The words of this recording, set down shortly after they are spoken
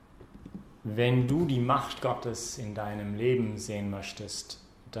wenn du die Macht Gottes in deinem Leben sehen möchtest,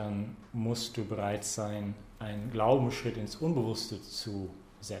 dann musst du bereit sein, einen Glaubensschritt ins Unbewusste zu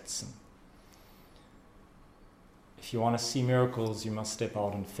setzen. If you want to see miracles, you must step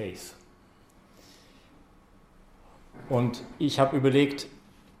out in faith. Und ich habe überlegt,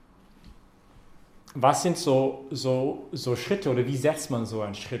 was sind so Schritte oder wie setzt man so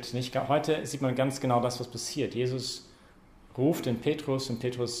einen Schritt? Nicht? Heute sieht man ganz genau das, was passiert. Jesus ruft den Petrus und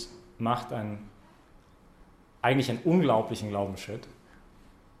Petrus macht eigentlich einen unglaublichen Glaubensschritt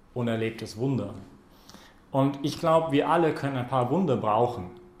und erlebt das Wunder. Und ich glaube, wir alle können ein paar Wunder brauchen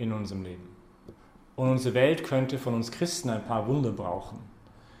in unserem Leben. Und unsere Welt könnte von uns Christen ein paar Wunder brauchen.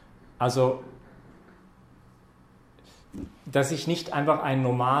 Also, dass ich nicht einfach ein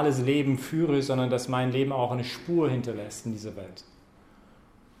normales Leben führe, sondern dass mein Leben auch eine Spur hinterlässt in dieser Welt.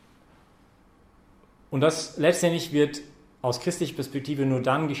 Und das letztendlich wird aus christlicher Perspektive nur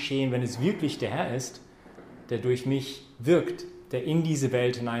dann geschehen, wenn es wirklich der Herr ist, der durch mich wirkt, der in diese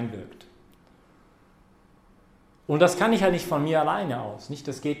Welt hineinwirkt. Und das kann ich halt nicht von mir alleine aus. Nicht?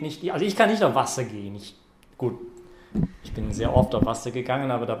 Das geht nicht. Also ich kann nicht auf Wasser gehen. Ich bin sehr oft auf Wasser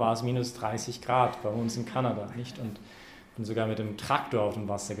gegangen, aber da war es minus 30 Grad bei uns in Kanada. Nicht? Und bin sogar mit dem Traktor auf dem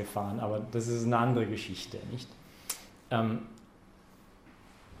Wasser gefahren, aber das ist eine andere Geschichte. Nicht?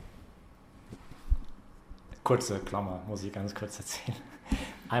 Kurze Klammer, muss ich ganz kurz erzählen.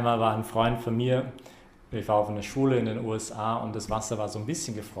 Einmal war ein Freund von mir, ich war auf einer Schule in den USA und das Wasser war so ein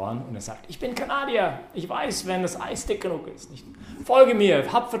bisschen gefroren und er sagt, ich bin Kanadier, ich weiß, wenn das Eis dick genug ist. Nicht? Folge mir,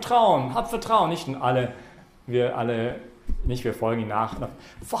 hab Vertrauen. Nicht? Und wir folgen ihm nach.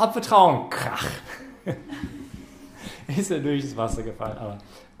 Hab Vertrauen, krach. Ist er durch das Wasser gefallen, aber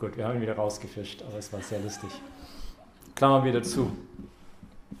gut, wir haben ihn wieder rausgefischt, aber es war sehr lustig. Klammer wieder zu.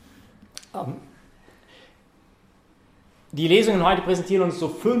 Die Lesungen heute präsentieren uns so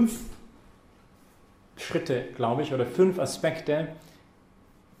 5 Schritte, glaube ich, oder 5 Aspekte,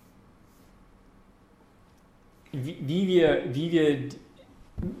 wie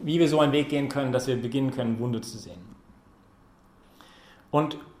wir so einen Weg gehen können, dass wir beginnen können, Wunder zu sehen.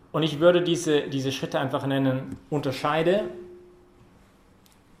 Und ich würde diese Schritte einfach nennen, unterscheide,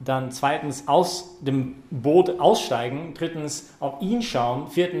 dann 2. aus dem Boot aussteigen, 3. auf ihn schauen,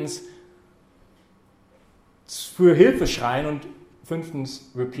 4. für Hilfe schreien und 5.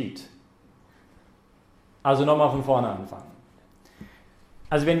 repeat. Also nochmal von vorne anfangen.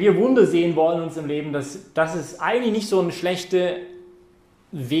 Also wenn wir Wunder sehen wollen in unserem Leben, das ist eigentlich nicht so ein schlechter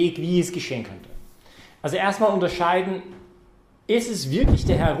Weg, wie es geschehen könnte. Also erstmal unterscheiden, ist es wirklich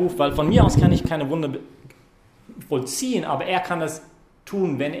der Herr ruft, weil von mir aus kann ich keine Wunder vollziehen, aber er kann das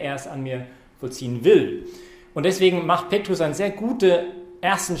tun, wenn er es an mir vollziehen will. Und deswegen macht Petrus einen sehr guten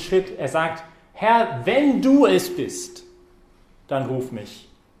ersten Schritt. Er sagt, Herr, wenn du es bist, dann ruf mich.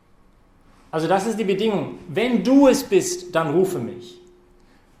 Also das ist die Bedingung. Wenn du es bist, dann rufe mich.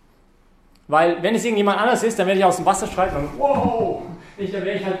 Weil wenn es irgendjemand anders ist, dann werde ich aus dem Wasser schreiten und wow, dann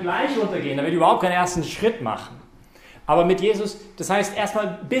werde ich halt gleich untergehen. Dann werde ich überhaupt keinen ersten Schritt machen. Aber mit Jesus, das heißt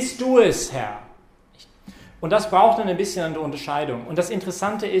erstmal, bist du es, Herr. Und das braucht dann ein bisschen eine Unterscheidung. Und das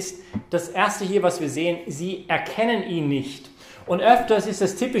Interessante ist, das Erste hier, was wir sehen, sie erkennen ihn nicht. Und öfters ist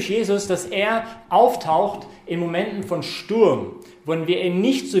das typisch Jesus, dass er auftaucht in Momenten von Sturm, wo wir ihn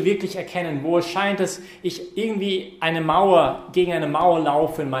nicht so wirklich erkennen, wo es scheint, dass ich irgendwie gegen eine Mauer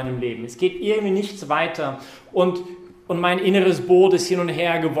laufe in meinem Leben. Es geht irgendwie nichts weiter und mein inneres Boot ist hin und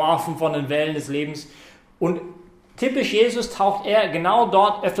her geworfen von den Wellen des Lebens. Und typisch Jesus taucht er genau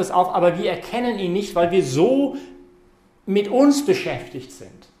dort öfters auf, aber wir erkennen ihn nicht, weil wir so mit uns beschäftigt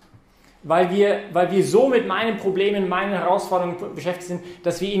sind. Weil wir so mit meinen Problemen, meinen Herausforderungen beschäftigt sind,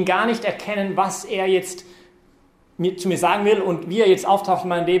 dass wir ihn gar nicht erkennen, was er jetzt zu mir sagen will und wie er jetzt auftaucht in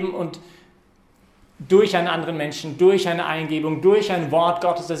meinem Leben und durch einen anderen Menschen, durch eine Eingebung, durch ein Wort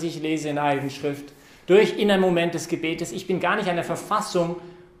Gottes, das ich lese in der Heiligen Schrift, in einem Moment des Gebetes. Ich bin gar nicht in der Verfassung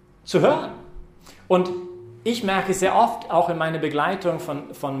zu hören. Und ich merke sehr oft, auch in meiner Begleitung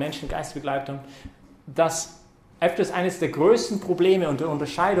von Menschen, Geistbegleitung, dass öfters eines der größten Probleme und der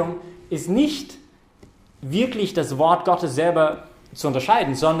Unterscheidung ist nicht wirklich das Wort Gottes selber zu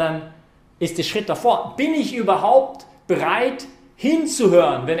unterscheiden, sondern ist der Schritt davor. Bin ich überhaupt bereit,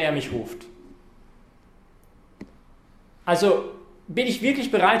 hinzuhören, wenn er mich ruft? Also bin ich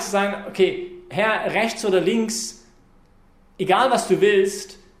wirklich bereit zu sagen, okay, Herr, rechts oder links, egal was du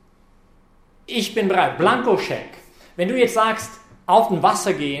willst, ich bin bereit. Blankoscheck. Wenn du jetzt sagst, auf dem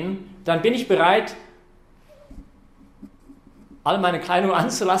Wasser gehen, dann bin ich bereit, all meine Kleidung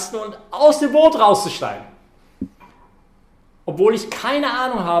anzulassen und aus dem Boot rauszusteigen. Obwohl ich keine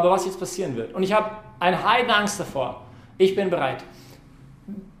Ahnung habe, was jetzt passieren wird. Und ich habe eine Heidenangst davor. Ich bin bereit.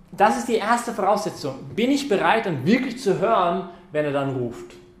 das ist die erste Voraussetzung. Bin ich bereit, dann wirklich zu hören, wenn er dann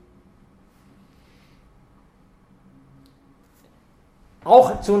ruft?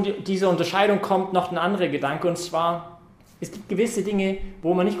 Auch zu dieser Unterscheidung kommt noch ein anderer Gedanke, und zwar, es gibt gewisse Dinge,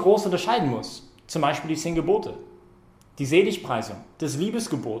 wo man nicht groß unterscheiden muss. Zum Beispiel die 10 Gebote, die Seligpreisung, das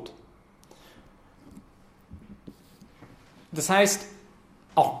Liebesgebot. Das heißt,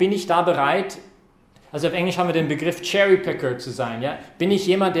 auch bin ich da bereit, also auf Englisch haben wir den Begriff Cherrypicker zu sein. Ja? Bin ich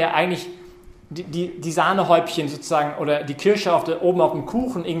jemand, der eigentlich die Sahnehäubchen sozusagen oder die Kirsche oben auf dem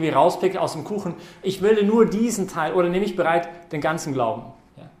Kuchen irgendwie rauspickt aus dem Kuchen? Ich will nur diesen Teil, oder nehme ich bereit, den ganzen Glauben?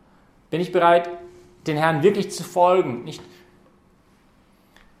 Ja? Bin ich bereit, den Herrn wirklich zu folgen? Nicht?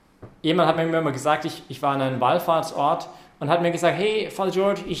 Jemand hat mir immer gesagt, ich war an einem Wallfahrtsort und hat mir gesagt, hey, Father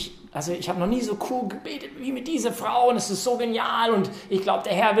George, ich habe noch nie so cool gebetet wie mit dieser Frau und es ist so genial und ich glaube,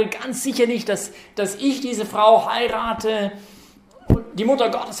 der Herr will ganz sicher nicht, dass ich diese Frau heirate. Und die Mutter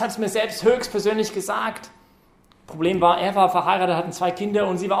Gottes hat es mir selbst höchstpersönlich gesagt. Problem war, er war verheiratet, hatten 2 Kinder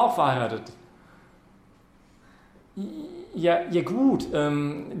und sie war auch verheiratet. Ja gut,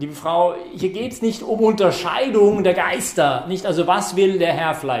 liebe Frau, hier geht es nicht um Unterscheidung der Geister, nicht also was will der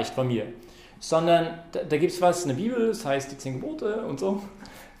Herr vielleicht von mir, sondern da gibt es was in der Bibel, das heißt die 10 Gebote und so.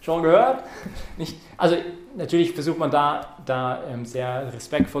 Schon gehört? Nicht? Also natürlich versucht man da sehr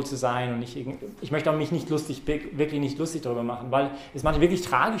respektvoll zu sein und ich möchte auch mich wirklich nicht lustig darüber machen, weil es manchmal wirklich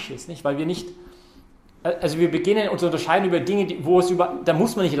tragisch ist, nicht? Weil wir beginnen uns zu unterscheiden über Dinge, da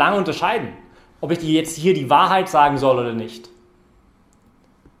muss man nicht lange unterscheiden, ob ich dir jetzt hier die Wahrheit sagen soll oder nicht,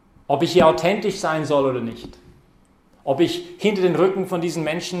 ob ich hier authentisch sein soll oder nicht, ob ich hinter den Rücken von diesen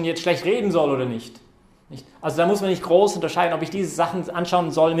Menschen jetzt schlecht reden soll oder nicht. Also da muss man nicht groß unterscheiden, ob ich diese Sachen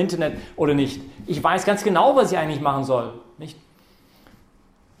anschauen soll im Internet oder nicht. Ich weiß ganz genau, was ich eigentlich machen soll. Nicht?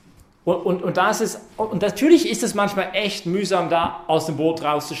 Und natürlich ist es manchmal echt mühsam, da aus dem Boot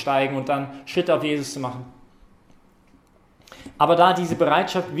rauszusteigen und dann Schritte auf Jesus zu machen. Aber da diese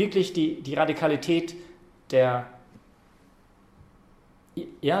Bereitschaft, wirklich die Radikalität des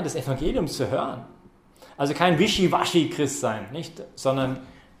Evangeliums zu hören. Also kein Wischiwaschi-Christ sein, nicht? Sondern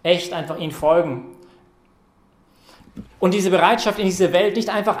echt einfach ihm folgen. Und diese Bereitschaft in dieser Welt nicht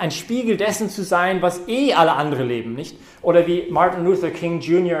einfach ein Spiegel dessen zu sein, was alle andere leben, nicht? Oder wie Martin Luther King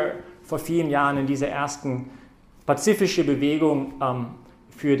Jr. vor vielen Jahren in dieser ersten pazifische Bewegung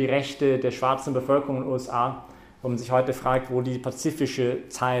für die Rechte der schwarzen Bevölkerung in den USA, wo man sich heute fragt, wo die pazifische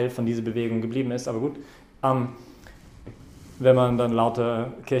Teil von dieser Bewegung geblieben ist, aber gut, wenn man dann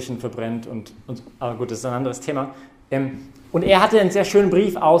lauter Kirchen verbrennt aber gut, das ist ein anderes Thema. Und er hatte einen sehr schönen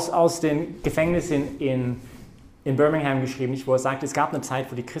Brief aus den Gefängnissen in Birmingham geschrieben, nicht, wo er sagt, es gab eine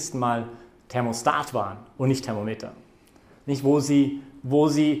Zeit, wo die Christen mal Thermostat waren und nicht Thermometer. Nicht, wo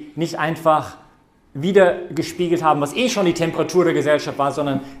sie nicht einfach wieder gespiegelt haben, was schon die Temperatur der Gesellschaft war,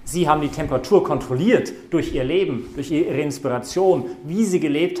 sondern sie haben die Temperatur kontrolliert durch ihr Leben, durch ihre Inspiration, wie sie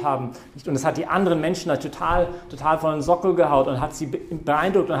gelebt haben. Und das hat die anderen Menschen total von den Sockel gehauen und hat sie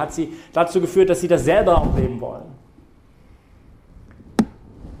beeindruckt und hat sie dazu geführt, dass sie das selber auch leben wollen.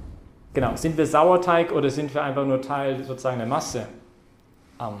 Genau, sind wir Sauerteig oder sind wir einfach nur Teil sozusagen der Masse?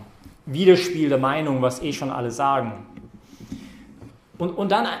 Widerspiel der Meinung, was schon alle sagen.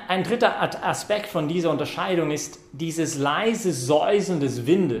 Und dann ein dritter Aspekt von dieser Unterscheidung ist dieses leise Säuseln des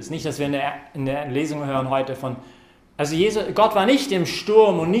Windes. Nicht, dass wir in der Lesung hören heute von, also Gott war nicht im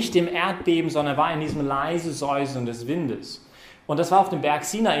Sturm und nicht im Erdbeben, sondern war in diesem leise Säuseln des Windes. Und das war auf dem Berg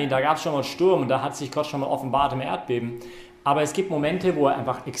Sinai, da gab es schon mal Sturm und da hat sich Gott schon mal offenbart im Erdbeben. Aber es gibt Momente, wo er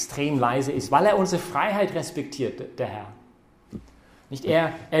einfach extrem leise ist, weil er unsere Freiheit respektiert, der Herr. Nicht,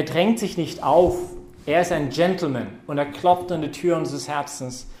 er drängt sich nicht auf, er ist ein Gentleman und er klopft an die Tür unseres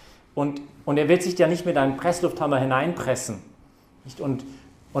Herzens und er wird sich ja nicht mit einem Presslufthammer hineinpressen. Nicht? Und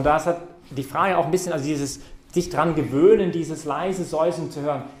da ist halt die Frage auch ein bisschen, also dieses sich dran gewöhnen, dieses leise Säuseln zu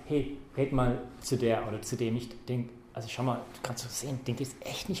hören, hey, red mal zu der oder zu dem, ich denke, also schau mal, du kannst doch sehen, denen geht es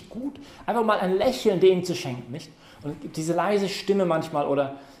echt nicht gut. Einfach mal ein Lächeln denen zu schenken, nicht? Und diese leise Stimme manchmal,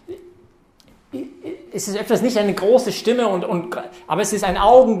 oder es ist etwas nicht eine große Stimme, aber es ist ein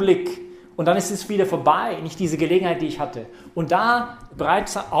Augenblick und dann ist es wieder vorbei, nicht diese Gelegenheit, die ich hatte. Und da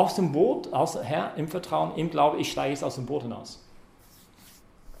bereits aus dem Boot, Herr, im Vertrauen, im Glauben, ich steige jetzt aus dem Boot hinaus.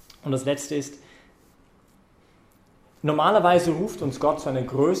 Und das Letzte ist, normalerweise ruft uns Gott zu einer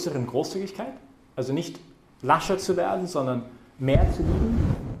größeren Großzügigkeit, also nicht lascher zu werden, sondern mehr zu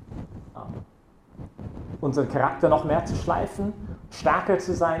lieben, unseren Charakter noch mehr zu schleifen, stärker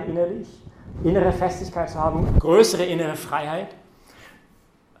zu sein innerlich, innere Festigkeit zu haben, größere innere Freiheit.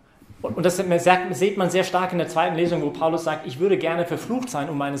 Und das sieht man sehr stark in der zweiten Lesung, wo Paulus sagt, ich würde gerne verflucht sein,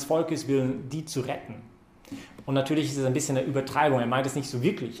 um meines Volkes willen, die zu retten. Und natürlich ist es ein bisschen eine Übertreibung, er meint es nicht so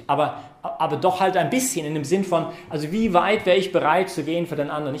wirklich, aber doch halt ein bisschen in dem Sinn von, also wie weit wäre ich bereit zu gehen für den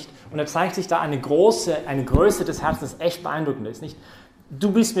anderen, nicht? Und da zeigt sich da eine Größe des Herzens, das echt beeindruckend ist, nicht?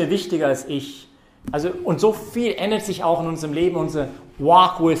 Du bist mir wichtiger als ich. Also, und so viel ändert sich auch in unserem Leben, unser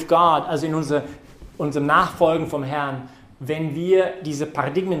Walk with God, also in unserem Nachfolgen vom Herrn, wenn wir diese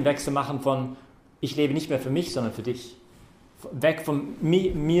Paradigmenwechsel machen von, ich lebe nicht mehr für mich, sondern für dich. Weg von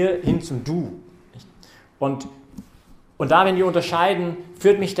mir hin zum Du. Und da, wenn wir unterscheiden,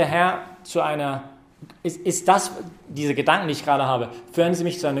 führt mich der Herr zu einer, ist das, diese Gedanken, die ich gerade habe, führen sie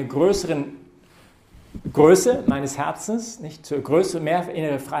mich zu einer größeren Größe meines Herzens, nicht zur Größe, mehr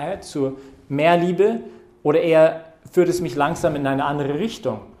innere Freiheit, zu mehr Liebe, oder eher führt es mich langsam in eine andere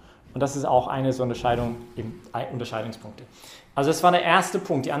Richtung? Und das ist auch eine so Unterscheidungspunkte. Also das war der erste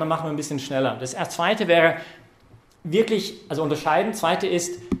Punkt, die anderen machen wir ein bisschen schneller. Das zweite wäre wirklich, also unterscheiden, zweite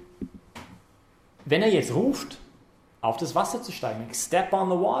ist, wenn er jetzt ruft, auf das Wasser zu steigen, step on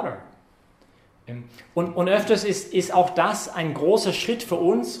the water. Und öfters ist auch das ein großer Schritt für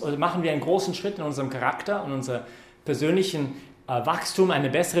uns, oder machen wir einen großen Schritt in unserem Charakter und unserem persönlichen Wachstum, eine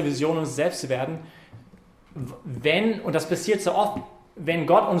bessere Vision uns selbst zu werden, und das passiert so oft, wenn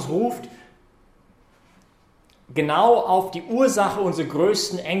Gott uns ruft, genau auf die Ursache unserer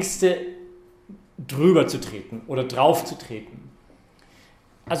größten Ängste drüber zu treten oder drauf zu treten.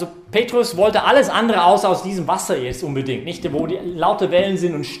 Also Petrus wollte alles andere aus diesem Wasser jetzt unbedingt, nicht, wo die laute Wellen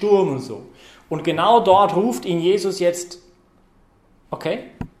sind und Sturm und so. Und genau dort ruft ihn Jesus jetzt, okay,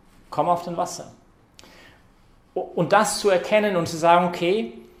 komm auf den Wasser. Und das zu erkennen und zu sagen,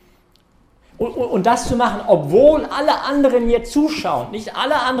 okay, und das zu machen, obwohl alle anderen jetzt zuschauen. Nicht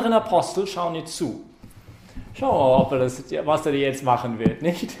alle anderen Apostel schauen jetzt zu. Schauen wir mal, was er jetzt machen wird.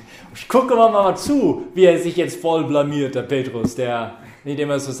 Nicht? Gucken wir mal zu, wie er sich jetzt voll blamiert, der Petrus, der nicht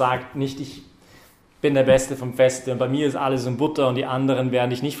immer so sagt, nicht ich bin der Beste vom Feste und bei mir ist alles in Butter und die anderen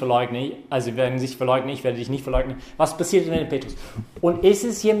werden dich nicht verleugnen. Also werden sich verleugnen, ich werde dich nicht verleugnen. Was passiert denn mit Petrus? Und ist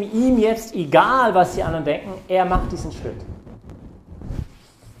es ihm jetzt egal, was die anderen denken? Er macht diesen Schritt.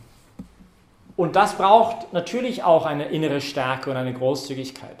 Und das braucht natürlich auch eine innere Stärke und eine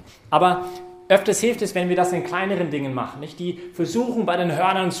Großzügigkeit. Aber öfters hilft es, wenn wir das in kleineren Dingen machen, nicht? Die versuchen, bei den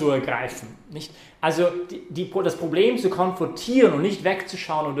Hörnern zu ergreifen. Nicht? Also das Problem zu konfrontieren und nicht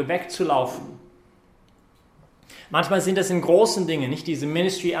wegzuschauen oder wegzulaufen. Manchmal sind das in großen Dingen, nicht diese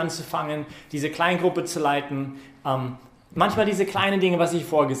Ministry anzufangen, diese Kleingruppe zu leiten. Manchmal diese kleinen Dinge, was ich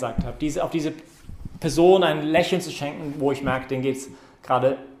vorgesagt habe, auf diese Person ein Lächeln zu schenken, wo ich merke, denen geht es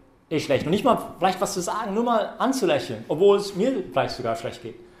gerade schlecht. Und nicht mal vielleicht was zu sagen, nur mal anzulächeln, obwohl es mir vielleicht sogar schlecht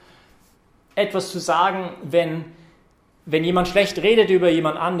geht. Etwas zu sagen, wenn jemand schlecht redet über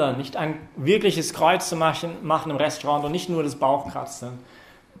jemand anderen, nicht ein wirkliches Kreuz zu machen im Restaurant und nicht nur das Bauchkratzen,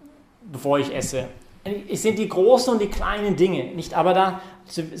 bevor ich esse. Es sind die großen und die kleinen Dinge, nicht? Aber da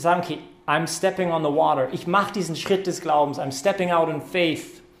zu sagen, okay, I'm stepping on the water. Ich mache diesen Schritt des Glaubens. I'm stepping out in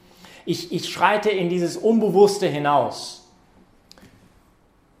faith. Ich schreite in dieses Unbewusste hinaus.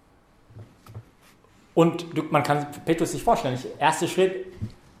 Und man kann Petrus sich vorstellen, erster Schritt,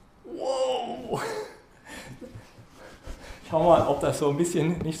 wow. Schau mal, ob das so ein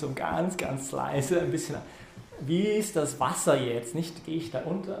bisschen, nicht so ganz, ganz leise, ein bisschen, wie ist das Wasser jetzt? Nicht, gehe ich da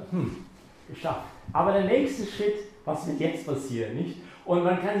unter? Geschafft. Aber der nächste Schritt, was wird jetzt passieren? Nicht? Und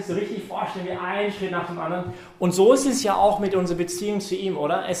man kann sich so richtig vorstellen, wie ein Schritt nach dem anderen. Und so ist es ja auch mit unserer Beziehung zu ihm,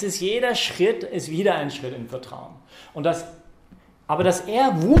 oder? Jeder Schritt ist wieder ein Schritt im Vertrauen. Aber dass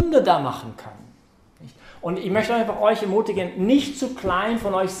er Wunder da machen kann. Nicht? Und ich möchte einfach euch ermutigen, nicht zu klein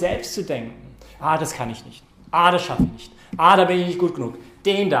von euch selbst zu denken. Das kann ich nicht. Das schaffe ich nicht. Da bin ich nicht gut genug.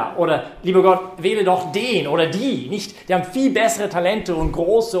 Den da. Oder, lieber Gott, wähle doch den oder die. Nicht? Die haben viel bessere Talente und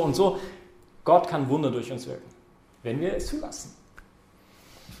große und so. Gott kann Wunder durch uns wirken, wenn wir es zulassen.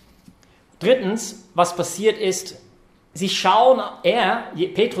 Drittens, was passiert ist,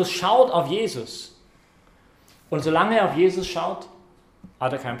 Petrus schaut auf Jesus. Und solange er auf Jesus schaut,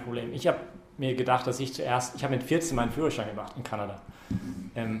 hat er kein Problem. Ich habe mir gedacht, dass ich habe mit 14 meinen Führerschein gemacht in Kanada.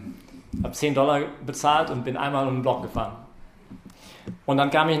 Habe $10 bezahlt und bin einmal um den Block gefahren. Und dann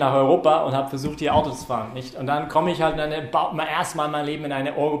kam ich nach Europa und habe versucht, hier Auto zu fahren. Nicht? Und dann komme ich halt erstmal in meinem Leben in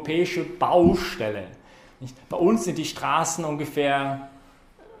eine europäische Baustelle. Nicht? Bei uns sind die Straßen ungefähr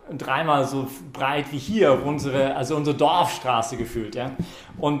 3-mal so breit wie hier, unsere Dorfstraße gefühlt. Ja?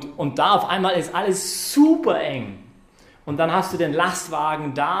 Und da auf einmal ist alles super eng. Und dann hast du den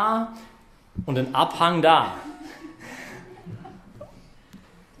Lastwagen da und den Abhang da.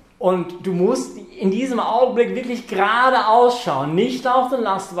 Und du musst in diesem Augenblick wirklich gerade ausschauen, nicht auf den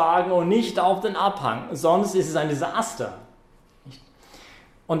Lastwagen und nicht auf den Abhang, sonst ist es ein Desaster.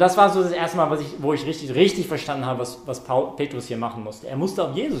 Und das war so das erste Mal, wo ich richtig verstanden habe, was Petrus hier machen musste. Er musste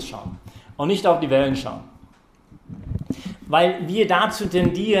auf Jesus schauen und nicht auf die Wellen schauen. Weil wir dazu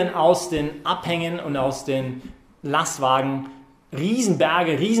tendieren, aus den Abhängen und aus den Lastwagen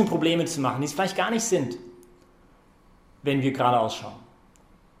Riesenberge, Riesenprobleme zu machen, die es vielleicht gar nicht sind, wenn wir geradeaus schauen.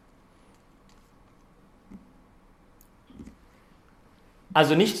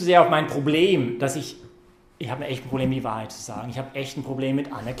 Also nicht zu sehr auf mein Problem, dass ich habe echt ein Problem, die Wahrheit zu sagen. Ich habe echt ein Problem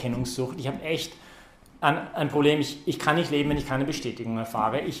mit Anerkennungssucht. Ich habe echt ein Problem, ich kann nicht leben, wenn ich keine Bestätigung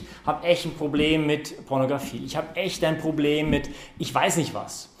erfahre. Ich habe echt ein Problem mit Pornografie. Ich habe echt ein Problem mit, ich weiß nicht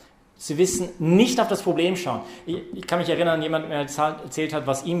was. Sie wissen, nicht auf das Problem schauen. Ich kann mich erinnern, an jemand, der mir erzählt hat,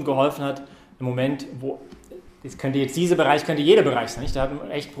 was ihm geholfen hat, im Moment, wo, das könnte jetzt dieser Bereich, könnte jeder Bereich sein. Nicht? Der hat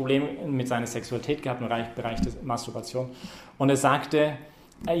echt ein Problem mit seiner Sexualität gehabt, im Bereich der Masturbation. Und er sagte,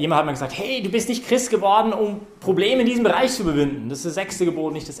 jemand hat mir gesagt, hey, du bist nicht Christ geworden, um Probleme in diesem Bereich zu überwinden. Das ist das 6.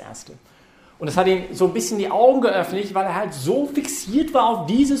 Gebot, nicht das 1. Und das hat ihm so ein bisschen die Augen geöffnet, weil er halt so fixiert war auf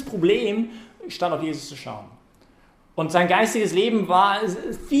dieses Problem, statt auf Jesus zu schauen. Und sein geistiges Leben war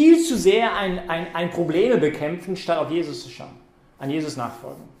viel zu sehr ein Probleme bekämpfen, statt auf Jesus zu schauen, an Jesus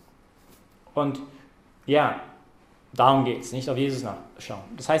nachfolgen. Und ja, darum geht es, nicht auf Jesus nachschauen.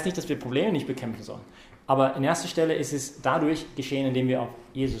 Das heißt nicht, dass wir Probleme nicht bekämpfen sollen. Aber in erster Stelle ist es dadurch geschehen, indem wir auf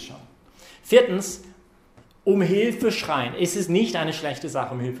Jesus schauen. 4. Um Hilfe schreien. Ist es nicht eine schlechte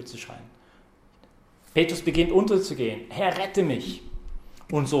Sache, um Hilfe zu schreien? Petrus beginnt unterzugehen. Herr, rette mich.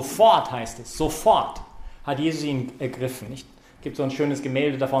 Und sofort heißt es, sofort hat Jesus ihn ergriffen. Nicht? Es gibt so ein schönes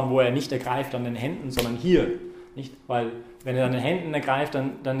Gemälde davon, wo er nicht ergreift an den Händen, sondern hier. Nicht? Weil wenn er an den Händen ergreift,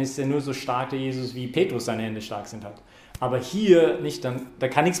 dann ist er nur so stark, der Jesus, wie Petrus seine Hände stark sind hat. Aber hier nicht, da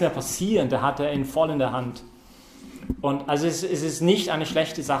kann nichts mehr passieren, da hat er ihn voll in der Hand. Und also es ist nicht eine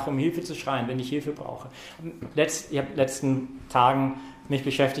schlechte Sache, um Hilfe zu schreien, wenn ich Hilfe brauche. Ich habe letzten Tagen mich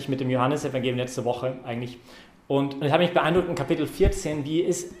beschäftigt mit dem Johannes-Evangelium, letzte Woche eigentlich. Und ich habe mich beeindruckt in Kapitel 14, wie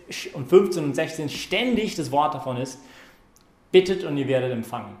es und 15 und 16 ständig das Wort davon ist, bittet und ihr werdet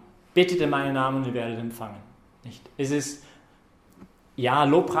empfangen. Bittet in meinen Namen und ihr werdet empfangen. Nicht? Es ist, ja,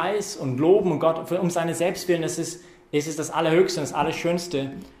 Lobpreis und Loben und Gott, um seine Selbstwillen, es ist das Allerhöchste und das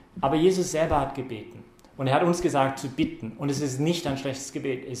Allerschönste. Aber Jesus selber hat gebeten. Und er hat uns gesagt, zu bitten. Und es ist nicht ein schlechtes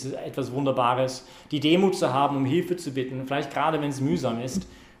Gebet. Es ist etwas Wunderbares, die Demut zu haben, um Hilfe zu bitten. Vielleicht gerade, wenn es mühsam ist.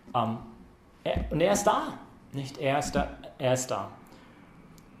 Und er ist da. Nicht? Er ist da.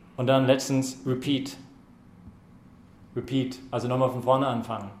 Und dann letztens Repeat. Repeat. Also nochmal von vorne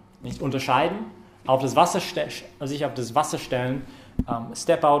anfangen. Nicht unterscheiden. Sich auf das Wasser stellen.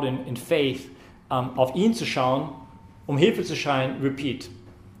 Step out in faith. Auf ihn zu schauen. Um Hilfe zu schreien. Repeat.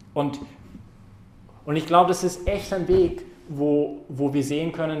 Und ich glaube, das ist echt ein Weg, wo wir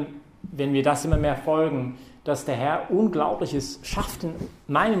sehen können, wenn wir das immer mehr folgen, dass der Herr Unglaubliches schafft in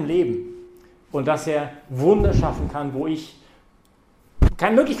meinem Leben und dass er Wunder schaffen kann, wo ich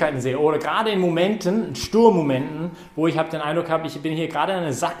keine Möglichkeiten sehe oder gerade in Momenten, in Sturmmomenten, wo ich den Eindruck habe, ich bin hier gerade in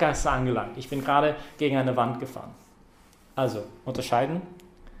eine Sackgasse angelangt. Ich bin gerade gegen eine Wand gefahren. Also unterscheiden,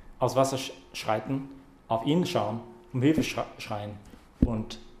 aus Wasser schreiten, auf ihn schauen, um Hilfe schreien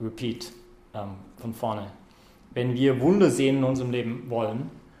und repeat. Von vorne. Wenn wir Wunder sehen in unserem Leben wollen,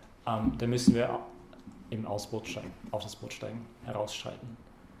 dann müssen wir auf das Boot steigen, herausschreiten.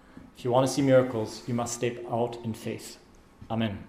 If you want to see miracles, you must step out in faith. Amen.